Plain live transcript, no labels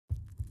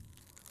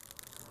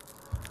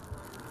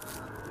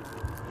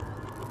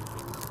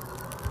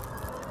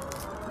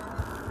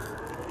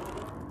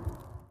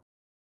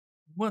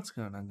What's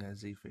going on,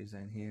 guys?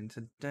 ZfreeZone here, and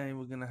today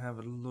we're gonna have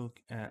a look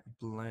at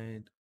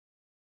Blade.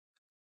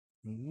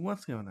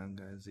 What's going on,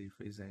 guys?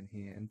 ZfreeZone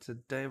here, and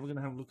today we're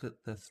gonna have a look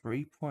at the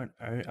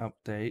 3.0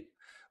 update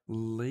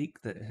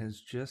leak that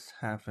has just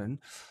happened.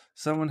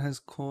 Someone has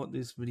caught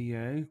this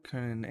video,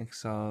 CONAN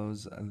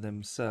Exiles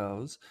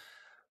themselves,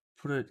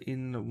 put it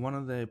in one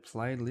of their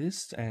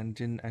playlists and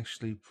didn't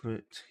actually put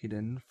it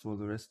hidden for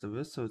the rest of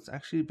us, so it's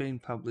actually been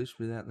published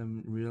without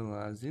them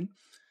realizing.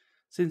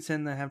 Since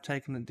then they have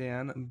taken it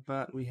down,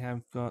 but we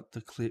have got the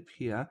clip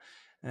here,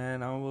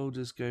 and I will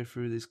just go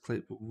through this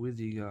clip with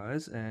you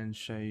guys and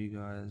show you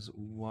guys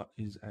what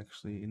is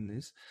actually in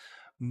this.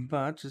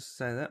 But just to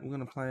say that, we're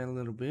going to play a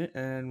little bit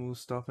and we'll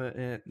stop it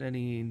at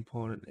any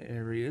important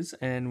areas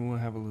and we'll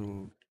have a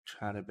little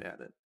chat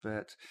about it.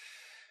 But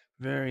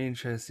very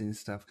interesting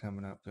stuff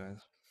coming up,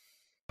 guys.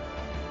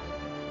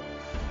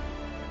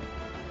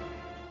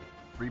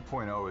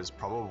 3.0 is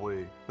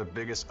probably the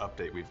biggest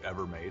update we've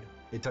ever made.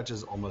 It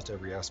touches almost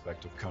every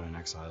aspect of Conan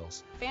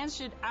Exiles. Fans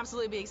should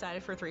absolutely be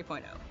excited for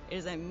 3.0. It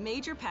is a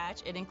major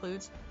patch. It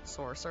includes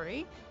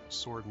sorcery.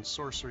 Sword and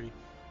sorcery.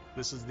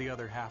 This is the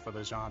other half of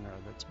the genre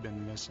that's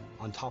been missing.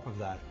 On top of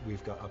that,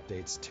 we've got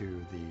updates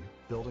to the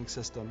building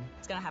system.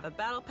 It's going to have a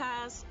battle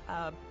pass,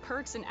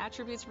 perks and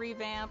attributes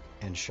revamp.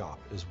 And shop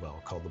as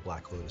well, called the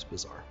Black Lotus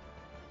Bazaar.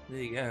 There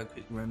you go, a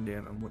quick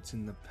rundown on what's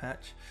in the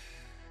patch.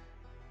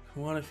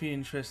 Quite a few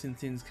interesting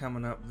things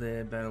coming up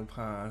there. Battle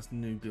pass,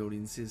 new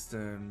building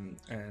system,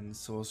 and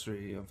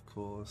sorcery, of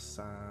course.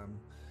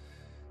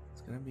 It's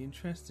going to be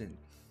interesting.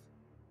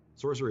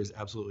 Sorcery is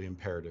absolutely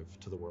imperative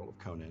to the world of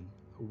Conan.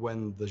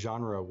 When the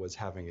genre was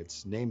having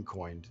its name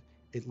coined,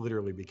 it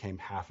literally became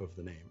half of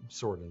the name,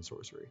 sword and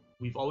sorcery.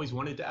 We've always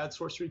wanted to add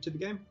sorcery to the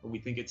game. We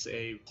think it's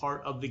a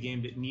part of the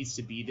game that needs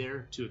to be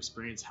there to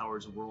experience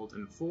Howard's world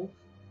in full.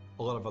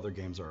 A lot of other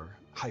games are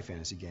high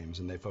fantasy games,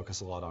 and they focus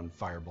a lot on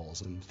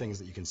fireballs and things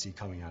that you can see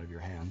coming out of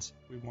your hands.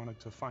 We wanted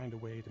to find a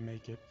way to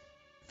make it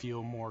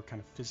feel more kind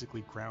of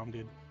physically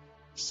grounded,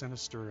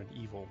 sinister, and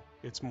evil.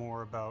 It's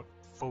more about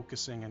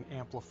focusing and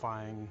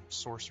amplifying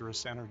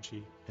sorceress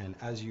energy. And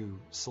as you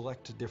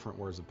select different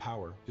words of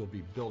power, you'll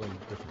be building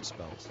different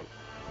spells.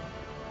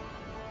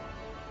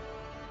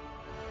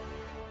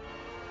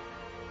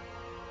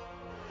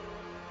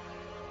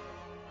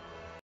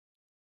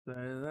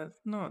 So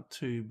that's not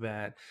too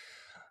bad.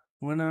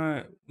 When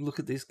I look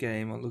at this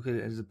game, I look at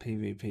it as a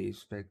PvP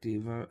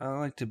perspective. I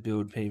like to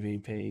build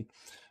PvP,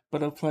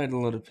 but I've played a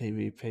lot of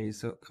PvP,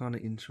 so it kind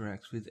of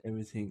interacts with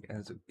everything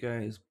as it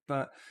goes.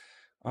 But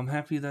I'm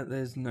happy that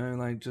there's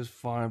no just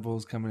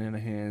fireballs coming out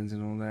of hands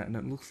and all that, and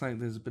it looks like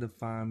there's a bit of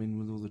farming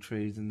with all the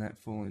trees and that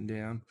falling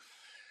down.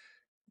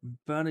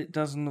 But it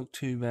doesn't look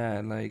too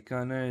bad.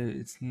 I know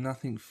it's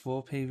nothing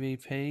for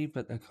PvP,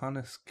 but they're kind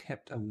of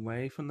kept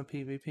away from the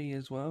PvP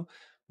as well,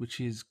 which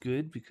is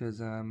good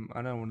because I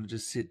don't want to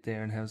just sit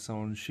there and have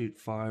someone shoot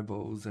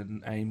fireballs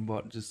and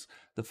aimbot, just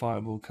the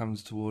fireball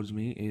comes towards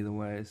me either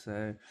way.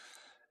 So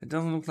it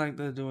doesn't look like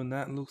they're doing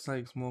that. It looks like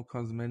it's more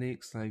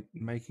cosmetics, like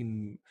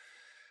making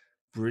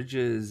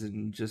bridges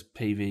and just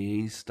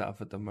PvE stuff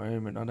at the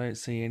moment. I don't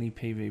see any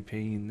PvP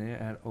in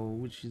there at all,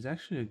 which is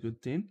actually a good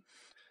thing.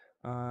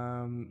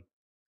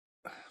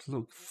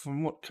 Look,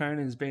 from what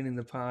Conan's been in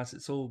the past,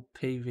 it's all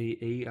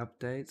PvE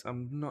updates.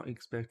 I'm not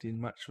expecting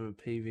much of a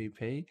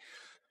PvP,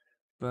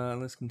 but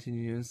let's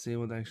continue and see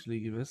what they actually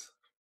give us.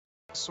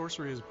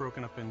 Sorcery is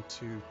broken up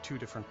into two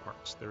different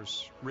parts.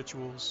 There's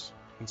rituals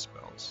and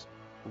spells.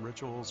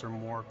 Rituals are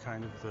more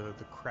kind of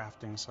the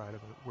crafting side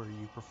of it, where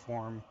you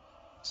perform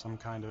some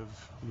kind of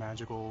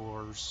magical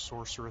or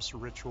sorcerous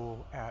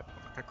ritual at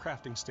a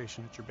crafting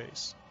station at your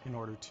base in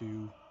order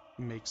to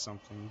make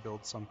something,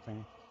 build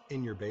something.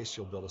 In your base,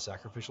 you'll build a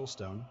sacrificial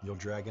stone. You'll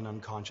drag an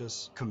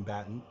unconscious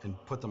combatant and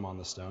put them on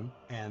the stone,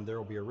 and there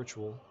will be a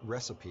ritual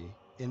recipe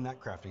in that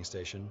crafting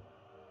station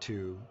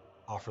to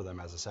offer them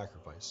as a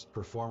sacrifice.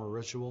 Perform a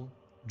ritual,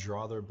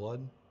 draw their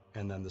blood,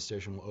 and then the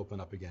station will open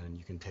up again and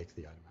you can take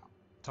the item out.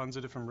 Tons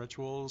of different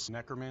rituals.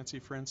 Necromancy,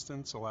 for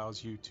instance,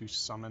 allows you to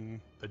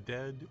summon the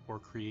dead or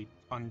create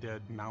undead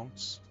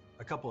mounts.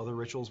 A couple other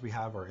rituals we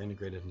have are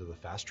integrated into the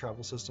fast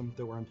travel system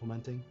that we're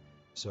implementing.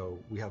 So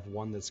we have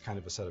one that's kind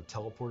of a set of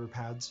teleporter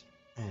pads,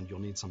 and you'll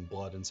need some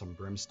blood and some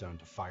brimstone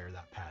to fire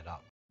that pad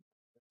up.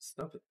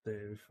 Stop it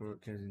there before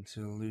it goes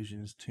into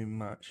illusions too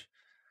much.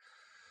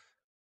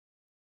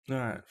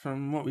 Alright,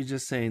 from what we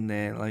just seen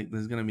there,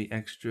 there's going to be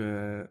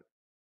extra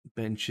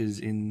benches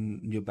in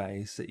your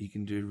base that you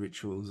can do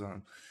rituals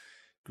on.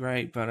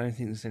 Great, but I don't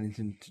think there's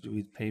anything to do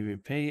with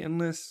PvP,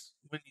 unless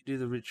when you do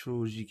the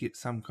rituals you get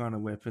some kind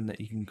of weapon that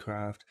you can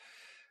craft,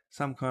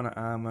 some kind of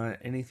armor,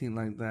 anything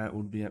like that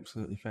would be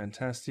absolutely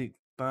fantastic,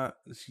 but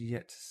it's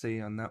yet to see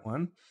on that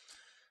one.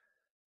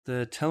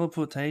 The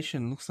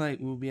teleportation looks like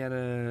we'll be able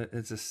to,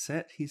 it's a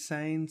set he's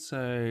saying,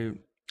 so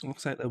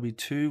looks like there'll be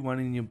two, one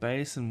in your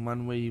base and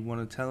one where you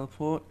want to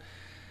teleport.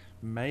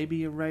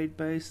 Maybe a raid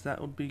base,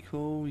 that would be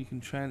cool. You can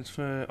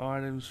transfer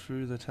items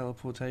through the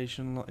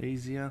teleportation a lot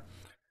easier.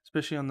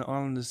 especially on the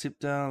island of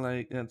Sipdar.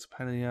 Like, that's a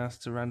pain in the ass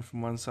to run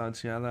from one side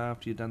to the other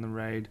after you've done the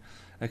raid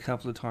a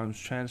couple of times,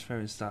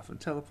 transferring stuff. And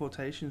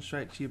teleportation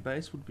straight to your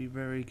base would be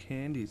very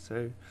handy.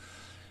 So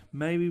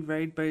maybe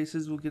raid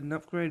bases will get an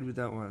upgrade with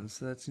that one.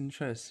 So that's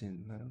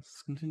interesting.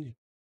 Let's continue.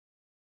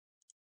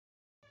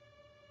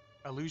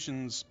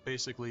 Illusions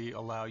basically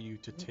allow you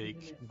to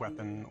take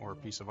weapon or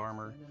piece of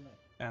armor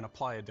and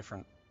apply a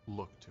different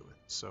look to it.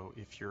 So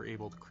if you're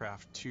able to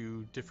craft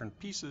two different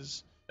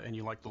pieces and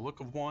you like the look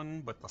of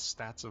one but the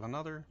stats of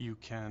another, you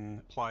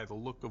can apply the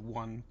look of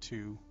one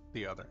to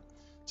the other.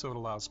 So it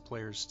allows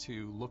players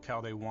to look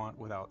how they want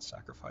without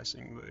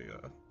sacrificing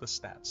the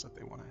stats that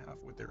they want to have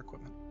with their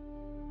equipment.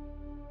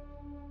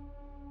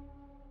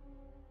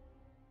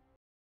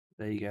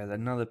 There you go,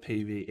 another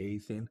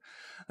PvE thing.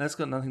 That's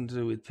got nothing to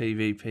do with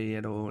PvP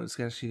at all. It's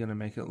actually going to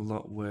make it a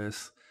lot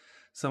worse.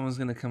 Someone's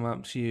going to come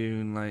up to you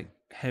in like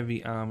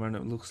heavy armor and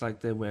it looks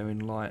like they're wearing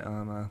light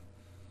armor.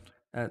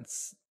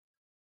 That's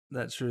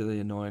really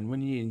annoying.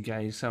 When you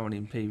engage someone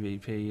in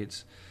PvP,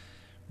 it's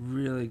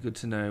really good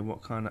to know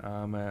what kind of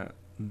armor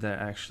they're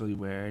actually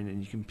wearing, and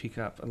you can pick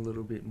up a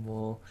little bit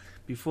more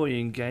before you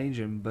engage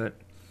them. But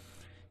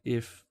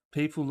if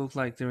people look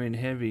like they're in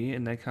heavy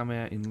and they come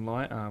out in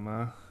light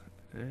armor,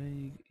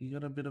 you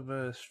got a bit of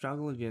a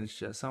struggle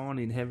against you. Someone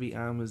in heavy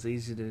armor is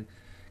easy to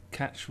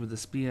catch with a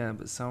spear,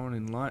 but someone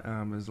in light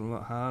armor is a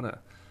lot harder.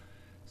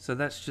 So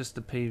that's just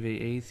the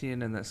PvE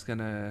thing, and that's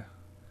gonna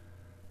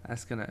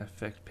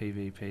affect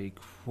PvP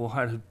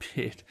quite a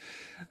bit.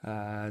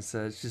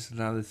 So it's just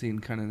another thing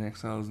CONAN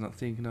Exiles not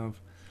thinking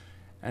of,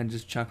 and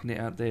just chucking it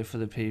out there for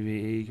the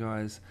PvE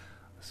guys.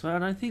 So I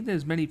don't think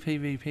there's many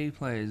PvP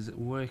players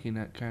working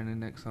at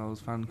CONAN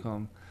Exiles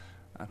Funcom.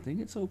 I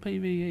think it's all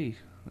PvE.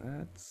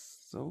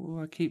 That's all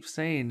I keep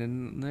saying,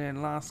 and the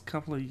last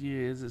couple of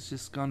years it's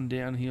just gone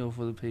downhill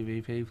for the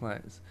PvP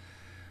players.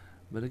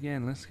 But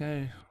again, let's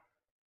go.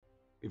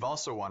 We've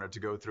also wanted to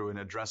go through and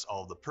address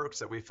all of the perks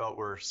that we felt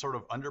were sort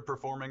of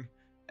underperforming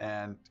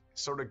and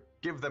sort of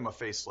give them a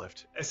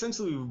facelift.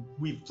 Essentially,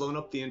 we've blown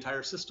up the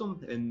entire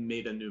system and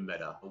made a new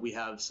meta. We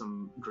have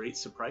some great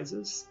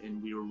surprises,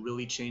 and we are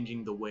really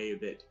changing the way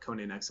that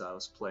CONAN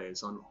Exiles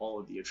plays on all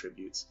of the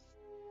attributes.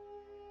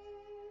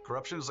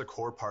 Corruption is a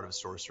core part of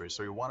sorcery,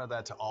 so we wanted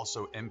that to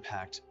also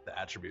impact the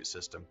attribute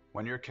system.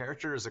 When your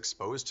character is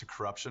exposed to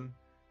corruption,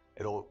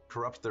 it'll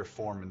corrupt their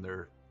form and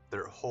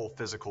their whole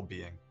physical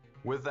being.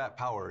 With that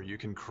power, you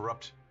can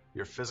corrupt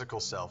your physical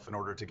self in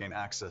order to gain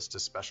access to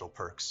special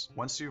perks.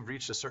 Once you've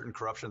reached a certain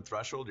corruption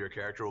threshold, your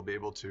character will be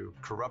able to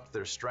corrupt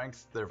their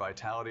strength, their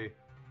vitality,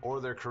 or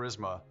their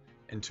charisma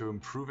into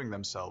improving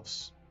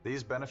themselves.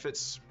 These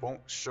benefits won't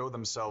show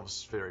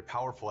themselves very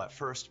powerful at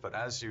first, but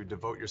as you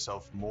devote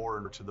yourself more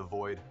to the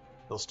void,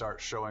 they'll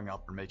start showing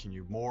up and making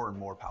you more and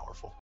more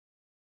powerful.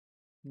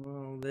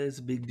 Well, there's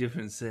a big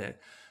difference there.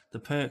 The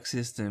perk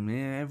system,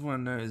 yeah,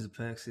 everyone knows the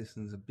perk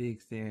system is a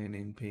big thing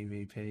in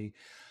PvP.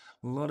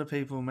 A lot of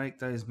people make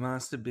those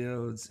master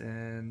builds,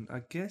 and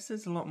I guess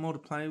there's a lot more to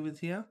play with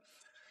here,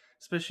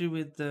 especially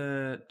with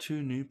the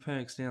two new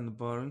perks down the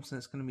bottom, so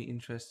that's going to be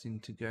interesting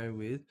to go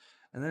with.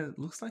 And then it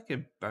looks like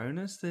a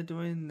bonus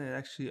they're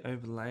actually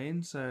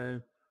overlaying,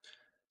 so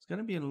it's going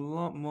to be a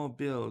lot more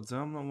builds.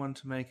 I'm not one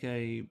to make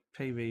a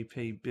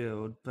PvP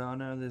build, but I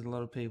know there's a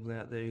lot of people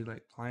out there who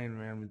like playing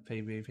around with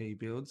PvP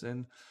builds,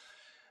 and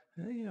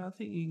yeah, I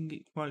think you can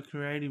get quite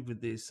creative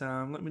with this.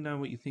 Let me know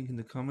what you think in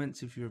the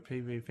comments if you're a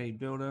PvP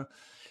builder,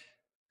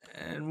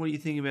 and what you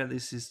think about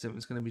this system.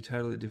 It's going to be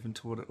totally different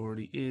to what it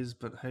already is,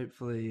 but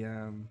hopefully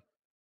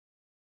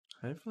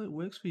it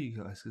works for you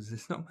guys, because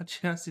there's not much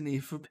else in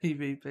here for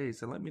PvP,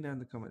 so let me know in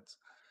the comments.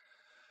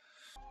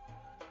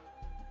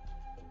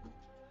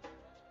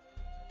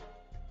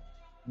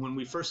 When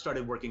we first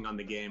started working on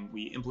the game,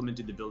 we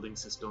implemented the building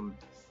system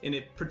in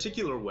a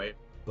particular way.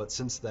 But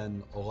since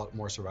then, a lot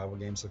more survival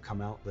games have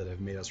come out that have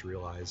made us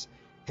realize,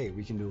 hey,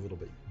 we can do a little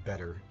bit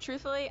better.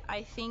 Truthfully,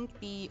 I think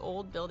the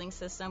old building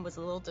system was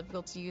a little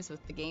difficult to use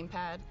with the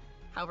gamepad.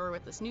 However,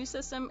 with this new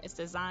system, it's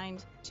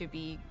designed to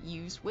be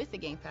used with the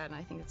gamepad, and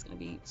I think it's going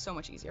to be so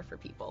much easier for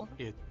people.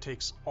 It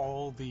takes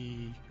all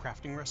the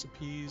crafting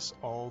recipes,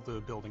 all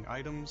the building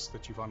items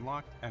that you've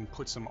unlocked, and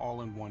puts them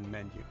all in one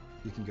menu.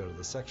 You can go to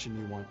the section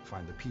you want,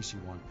 find the piece you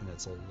want, and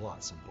it's a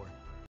lot simpler.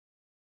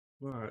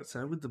 Right,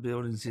 so with the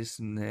building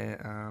system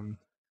there,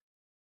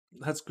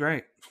 that's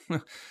great.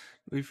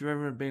 If you've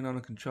ever been on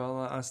a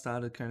controller, I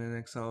started CONAN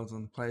Exiles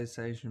on the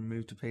PlayStation,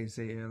 moved to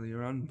PC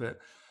earlier on, but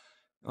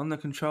on the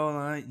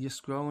controller, you're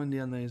scrolling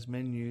down those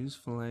menus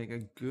for like a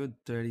good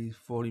 30,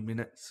 40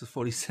 minutes,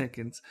 40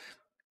 seconds,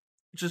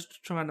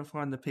 just trying to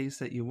find the piece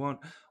that you want,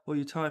 or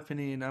you're typing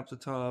in up the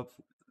top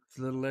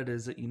the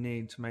letters that you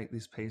need to make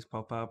this piece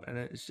pop up, and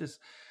it's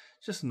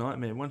just a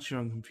nightmare. Once you're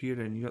on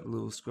computer and you got the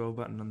little scroll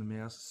button on the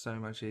mouse, it's so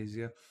much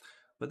easier.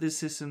 But this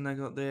system they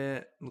got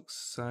there looks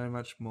so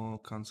much more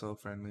console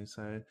friendly.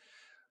 So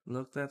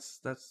look, that's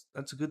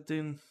a good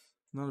thing,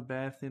 not a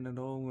bad thing at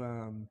all.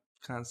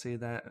 Can't see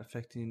that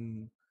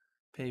affecting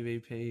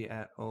PvP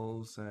at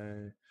all.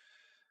 So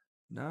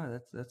No,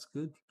 that's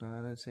good.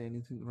 I don't see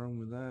anything wrong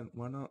with that.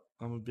 Why not?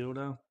 I'm a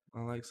builder.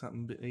 I like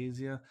something a bit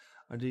easier.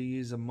 I do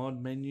use a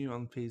mod menu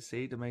on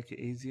PC to make it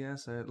easier,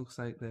 so it looks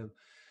like they've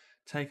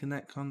taken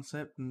that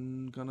concept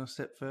and gone a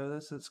step further,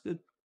 so it's good.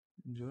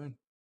 Enjoying.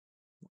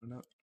 Why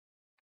not?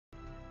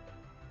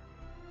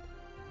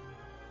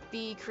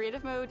 The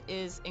creative mode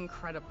is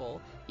incredible.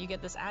 You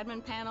get this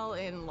admin panel,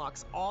 it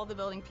unlocks all the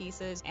building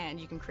pieces, and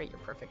you can create your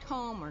perfect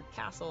home or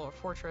castle or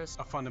fortress.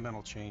 A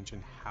fundamental change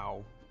in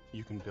how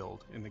you can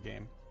build in the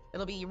game.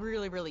 It'll be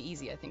really, really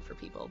easy, I think, for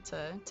people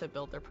to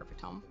build their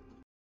perfect home.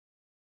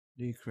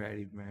 New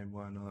creative mode,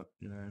 why not?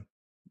 You know,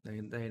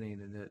 they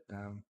needed it.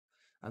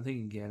 I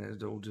think again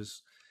it all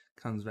just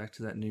comes back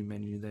to that new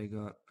menu they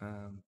got. I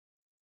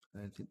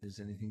don't think there's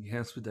anything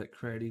else with that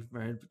creative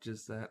mode, but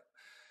just that.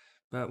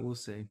 But we'll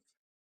see.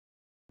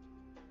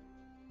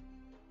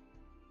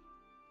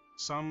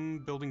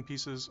 Some building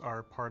pieces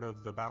are part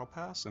of the Battle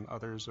Pass and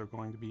others are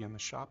going to be in the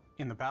shop.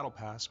 In the Battle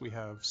Pass, we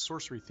have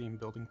sorcery themed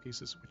building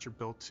pieces which are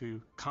built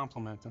to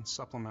complement and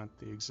supplement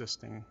the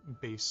existing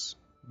base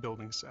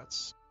building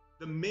sets.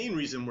 The main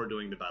reason we're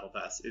doing the Battle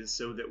Pass is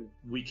so that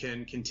we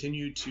can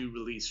continue to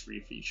release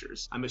free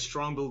features. I'm a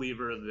strong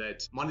believer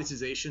that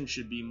monetization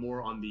should be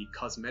more on the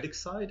cosmetic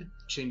side,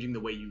 changing the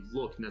way you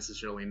look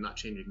necessarily, and not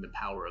changing the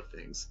power of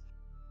things.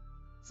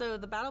 So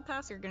the Battle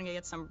Pass, you're going to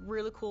get some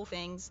really cool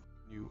things.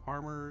 New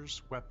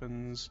armors,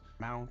 weapons,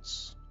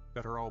 mounts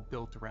that are all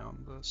built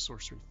around the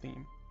sorcery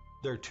theme.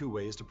 There are two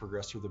ways to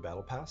progress through the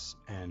Battle Pass,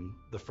 and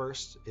the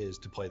first is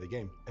to play the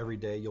game. Every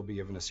day you'll be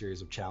given a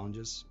series of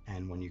challenges,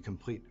 and when you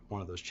complete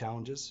one of those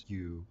challenges,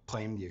 you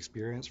claim the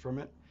experience from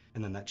it,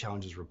 and then that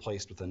challenge is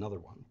replaced with another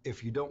one.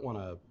 If you don't want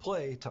to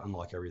play to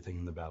unlock everything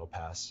in the Battle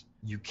Pass,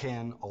 you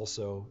can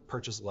also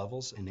purchase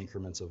levels in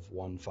increments of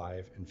 1,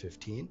 5, and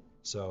 15.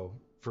 So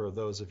for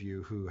those of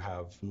you who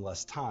have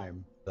less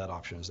time, that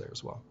option is there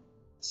as well.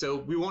 So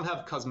we won't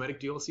have cosmetic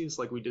DLCs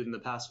like we did in the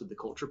past with the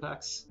culture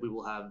packs. We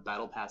will have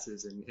battle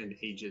passes and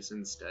ages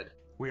instead.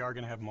 We are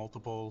going to have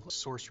multiple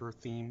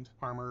sorcerer-themed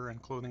armor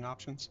and clothing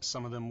options.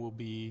 Some of them will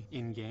be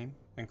in-game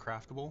and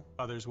craftable.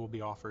 Others will be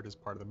offered as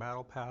part of the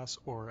Battle Pass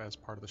or as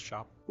part of the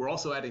shop. We're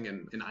also adding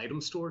an item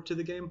store to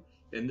the game,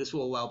 and this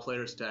will allow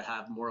players to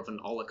have more of an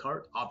a la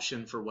carte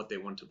option for what they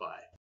want to buy.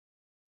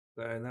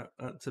 So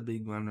that's a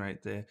big one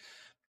right there.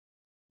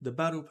 The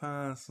Battle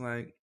Pass,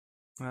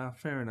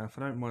 fair enough.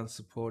 I don't mind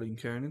supporting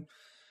Conan.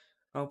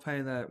 I'll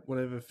pay that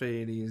whatever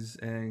fee it is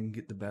and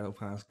get the Battle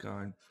Pass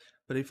going.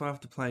 But if I have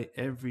to play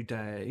every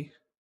day,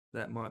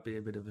 that might be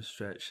a bit of a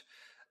stretch.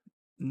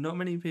 Not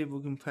many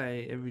people can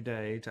pay every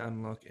day to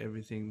unlock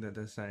everything that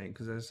they're saying,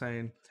 because they're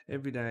saying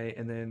every day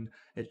and then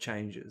it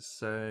changes.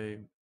 So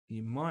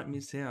you might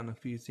miss out on a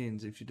few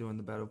things if you're doing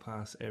the Battle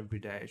Pass every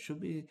day. It should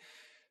be a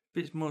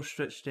bit more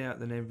stretched out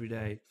than every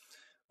day.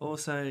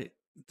 Also,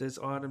 there's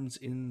items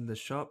in the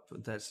shop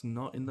that's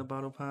not in the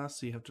Battle Pass,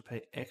 so you have to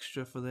pay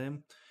extra for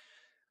them.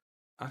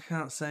 I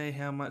can't say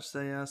how much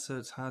they are, so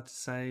it's hard to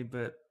say,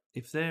 but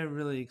if they're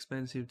really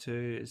expensive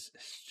too, it's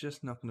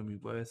just not going to be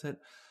worth it.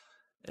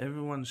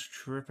 Everyone's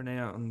tripping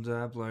out on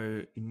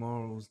Diablo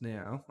Immortals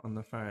now on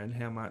the phone,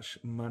 how much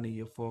money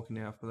you're forking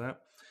out for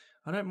that.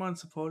 I don't mind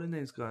supporting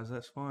these guys,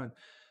 that's fine.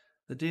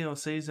 The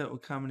DLCs that were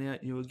coming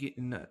out, you were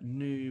getting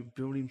new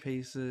building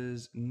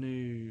pieces,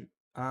 new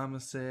armor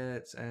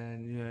sets,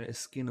 and a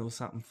skin or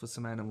something for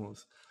some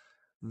animals.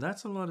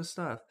 That's a lot of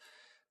stuff,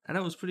 and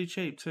it was pretty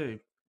cheap too.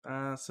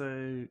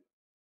 So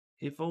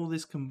if all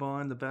this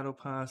combined, the Battle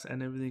Pass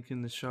and everything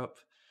in the shop,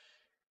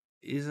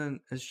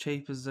 isn't as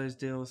cheap as those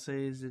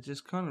DLCs, they're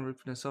just kind of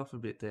ripping us off a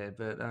bit there.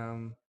 But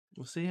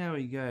we'll see how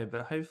we go.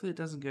 But hopefully it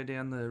doesn't go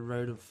down the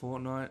road of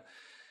Fortnite,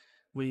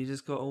 where you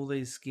just got all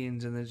these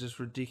skins and they're just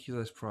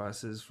ridiculous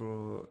prices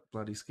for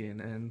bloody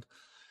skin, and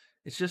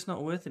it's just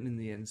not worth it in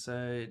the end. So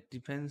it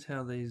depends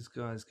how these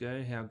guys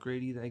go, how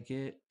greedy they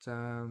get.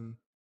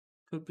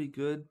 Could be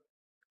good,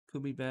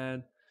 could be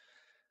bad,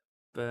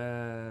 but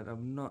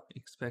I'm not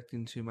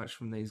expecting too much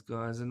from these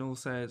guys. And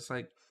also, it's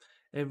like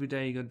every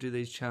day you got to do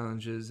these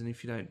challenges, and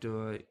if you don't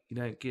do it, you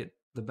don't get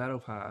the Battle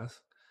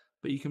Pass,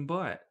 but you can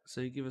buy it.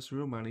 So you give us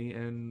real money,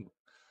 and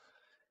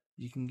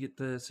you can get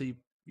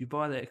you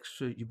buy the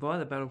extra, you buy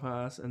the Battle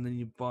Pass, and then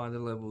you buy the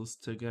levels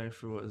to go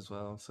through it as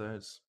well. So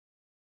it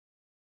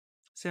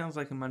sounds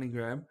like a money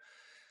grab.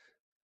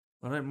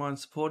 I don't mind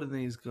supporting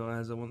these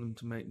guys. I want them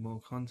to make more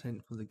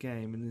content for the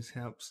game, and this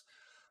helps.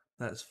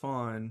 That's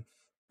fine,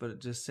 but it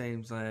just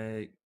seems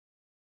like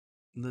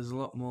there's a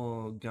lot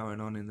more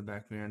going on in the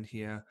background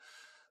here.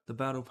 The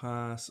Battle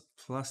Pass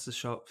plus the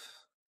shop.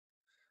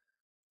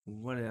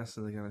 What else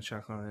are they going to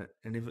chuck on it?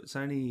 And if it's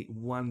only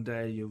one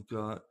day you've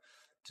got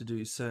to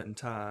do certain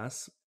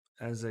tasks,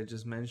 as they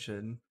just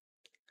mentioned,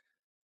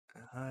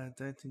 I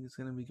don't think it's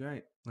going to be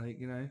great.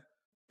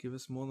 Give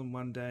us more than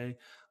one day.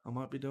 I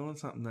might be doing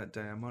something that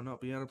day. I might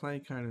not be able to play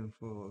Conan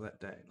for that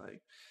day.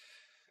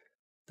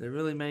 They're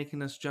really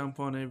making us jump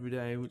on every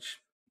day,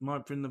 which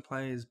might bring the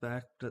players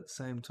back, but at the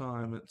same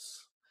time,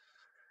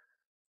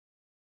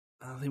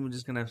 I think we're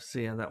just going to have to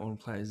see how that one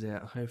plays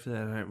out. Hopefully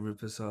they don't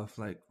rip us off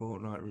like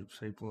Fortnite rips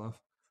people off.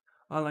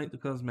 I like the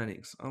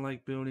cosmetics. I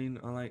like building.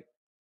 I like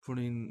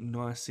putting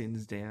nice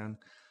things down.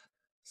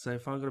 So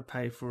if I've got to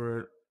pay for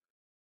it,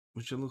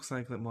 which it looks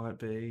like that might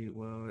be,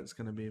 well, it's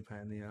going to be a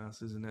pain in the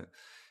ass, isn't it?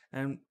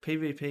 And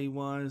PvP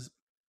wise,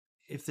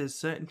 if there's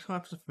certain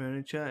types of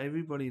furniture,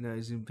 everybody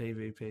knows in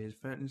PvP,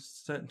 there's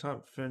certain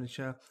type of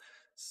furniture,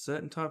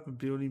 certain type of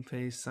building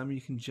piece, some you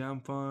can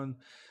jump on,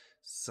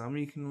 some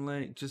you can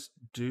like just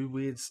do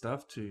weird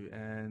stuff to.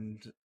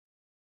 And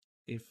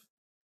if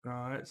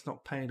it's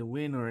not pay to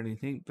win or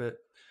anything, but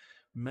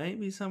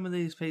maybe some of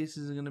these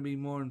pieces are going to be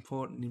more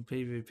important in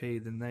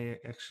PvP than they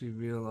actually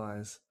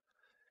realize.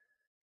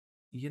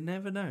 You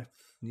never know.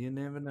 You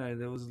never know.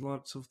 There was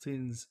lots of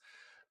things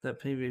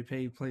that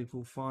PvP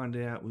people find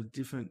out with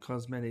different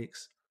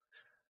cosmetics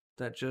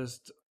that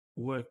just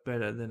work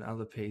better than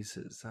other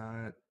pieces.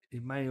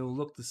 It may all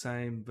look the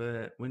same,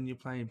 but when you're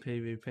playing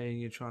PvP and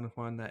you're trying to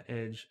find that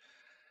edge,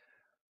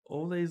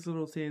 all these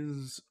little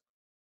things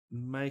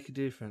make a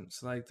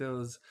difference. Like there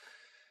was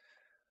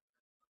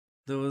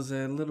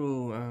a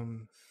little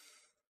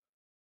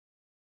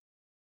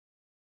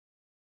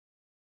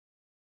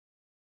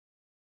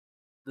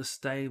the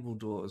stable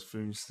doors, for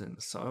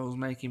instance. So I was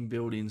making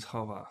buildings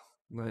hover.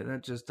 Like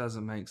that just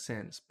doesn't make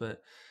sense.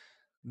 But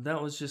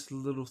that was just a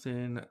little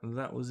thing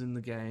that was in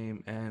the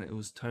game, and it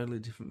was totally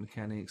different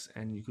mechanics,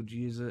 and you could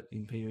use it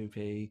in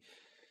PvP.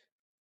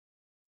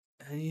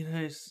 And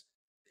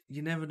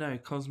you never know.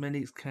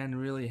 Cosmetics can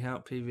really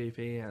help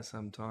PvP out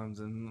sometimes,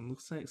 and it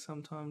looks like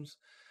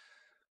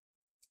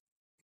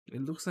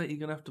you're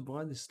gonna have to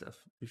buy this stuff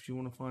if you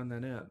want to find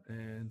that out.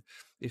 And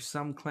if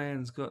some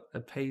clan's got a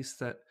piece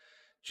that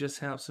just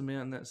helps them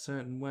out in that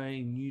certain way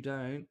and you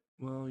don't,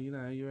 well,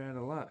 you're out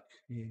of luck.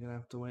 You're gonna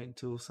have to wait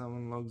until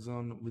someone logs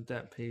on with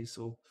that piece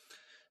or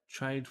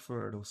trade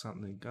for it or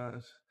something,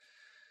 guys.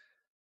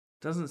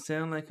 Doesn't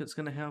sound like it's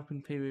going to help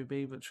in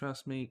PvP, but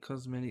trust me,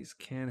 cosmetics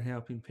can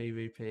help in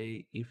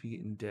PvP if you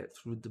get in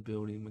depth with the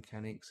building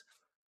mechanics.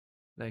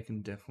 They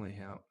can definitely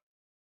help.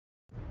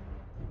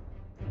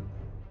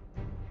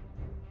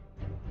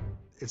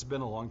 It's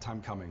been a long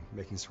time coming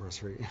making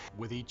Sorcery.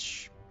 With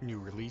each new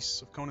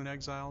release of Conan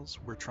Exiles,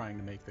 we're trying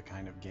to make the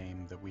kind of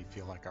game that we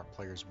feel like our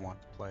players want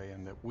to play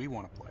and that we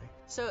want to play.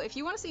 So if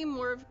you want to see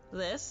more of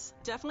this,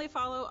 definitely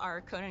follow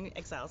our Conan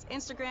Exiles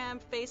Instagram,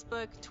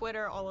 Facebook,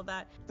 Twitter, all of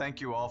that.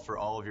 Thank you all for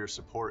all of your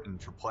support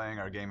and for playing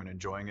our game and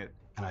enjoying it.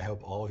 And I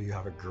hope all of you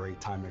have a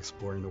great time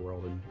exploring the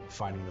world and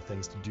finding the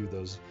things to do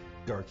those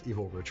dark,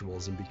 evil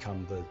rituals and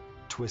become the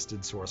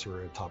twisted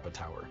sorcerer atop a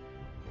tower.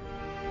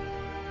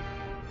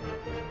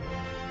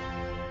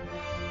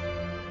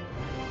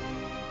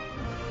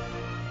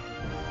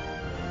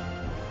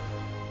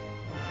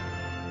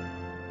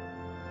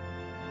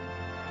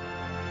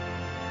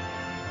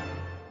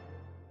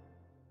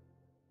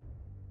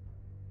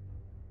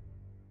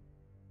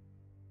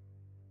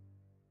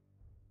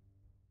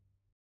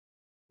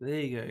 There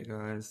you go,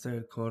 guys.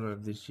 Third quarter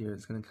of this year,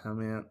 it's going to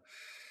come out.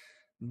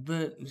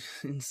 But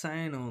in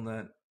saying all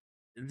that,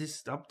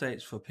 this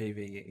update's for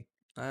PvE.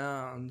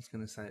 I'm just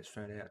going to say it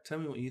straight out. Tell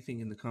me what you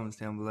think in the comments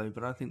down below,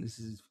 but I think this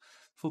is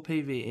for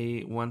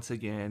PvE once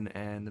again,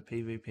 and the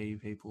PvP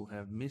people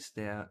have missed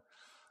out,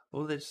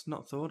 or they're just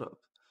not thought of.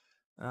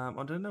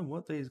 I don't know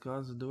what these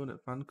guys are doing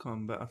at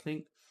FunCon, but I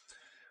think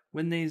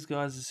when these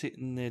guys are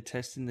sitting there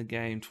testing the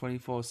game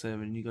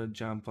 24/7, you got to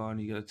jump on,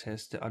 you got to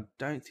test it. I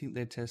don't think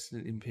they're testing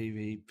it in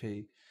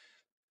PvP.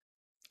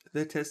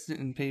 They're testing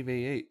it in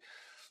PvE.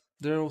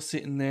 They're all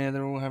sitting there,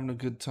 they're all having a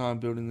good time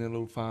building their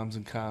little farms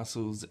and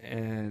castles,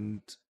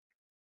 and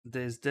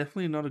there's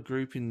definitely not a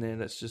group in there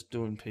that's just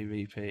doing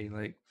PvP.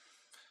 Like,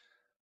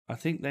 I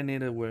think they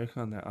need to work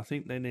on that. I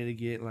think they need to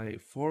get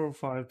like 4 or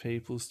 5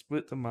 people,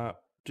 split them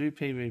up, do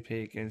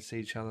PvP against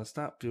each other,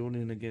 start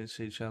building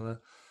against each other,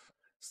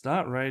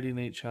 start raiding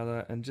each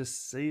other, and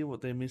just see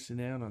what they're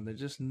missing out on. They're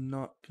just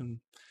not they're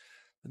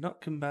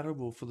not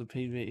compatible for the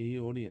PvE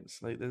audience.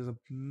 Like, there's a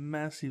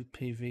massive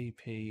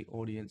PvP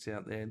audience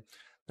out there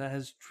that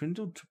has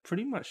dwindled to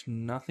pretty much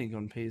nothing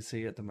on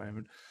PC at the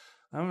moment.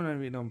 I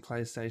haven't been on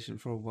PlayStation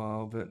for a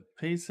while, but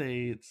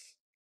PC,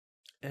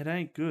 it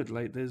ain't good.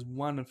 Like, there's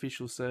one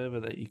official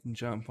server that you can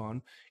jump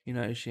on in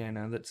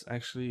Oceania that's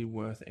actually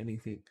worth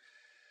anything.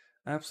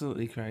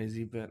 Absolutely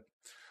crazy, but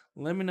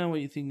let me know what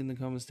you think in the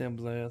comments down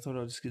below. I thought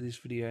I'd just get this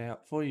video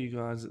out for you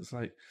guys. It's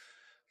like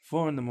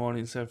 4 in the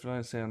morning, so if I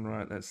don't sound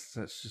right, that's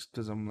just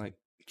because I'm like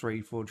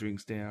 3-4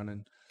 drinks down,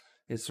 and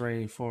it's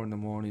 3-4 in the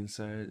morning,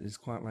 so it's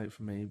quite late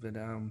for me. But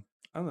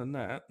other than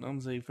that, I'm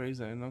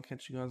ZfreeZone, and I'll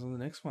catch you guys on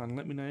the next one.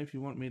 Let me know if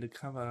you want me to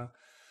cover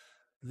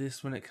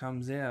this when it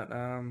comes out.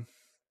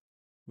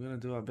 We're gonna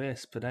do our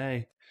best, but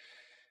hey,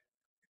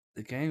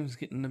 the game's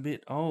getting a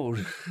bit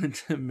old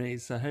to me,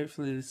 so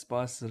hopefully this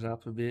spices it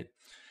up a bit.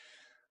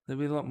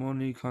 There'll be a lot more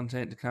new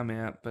content to come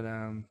out, but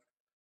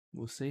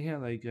we'll see how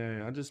they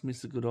go. I just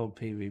miss the good old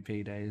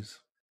PvP days.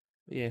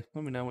 But yeah,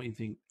 let me know what you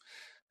think.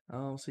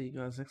 I'll see you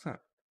guys next time.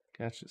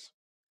 Catch us.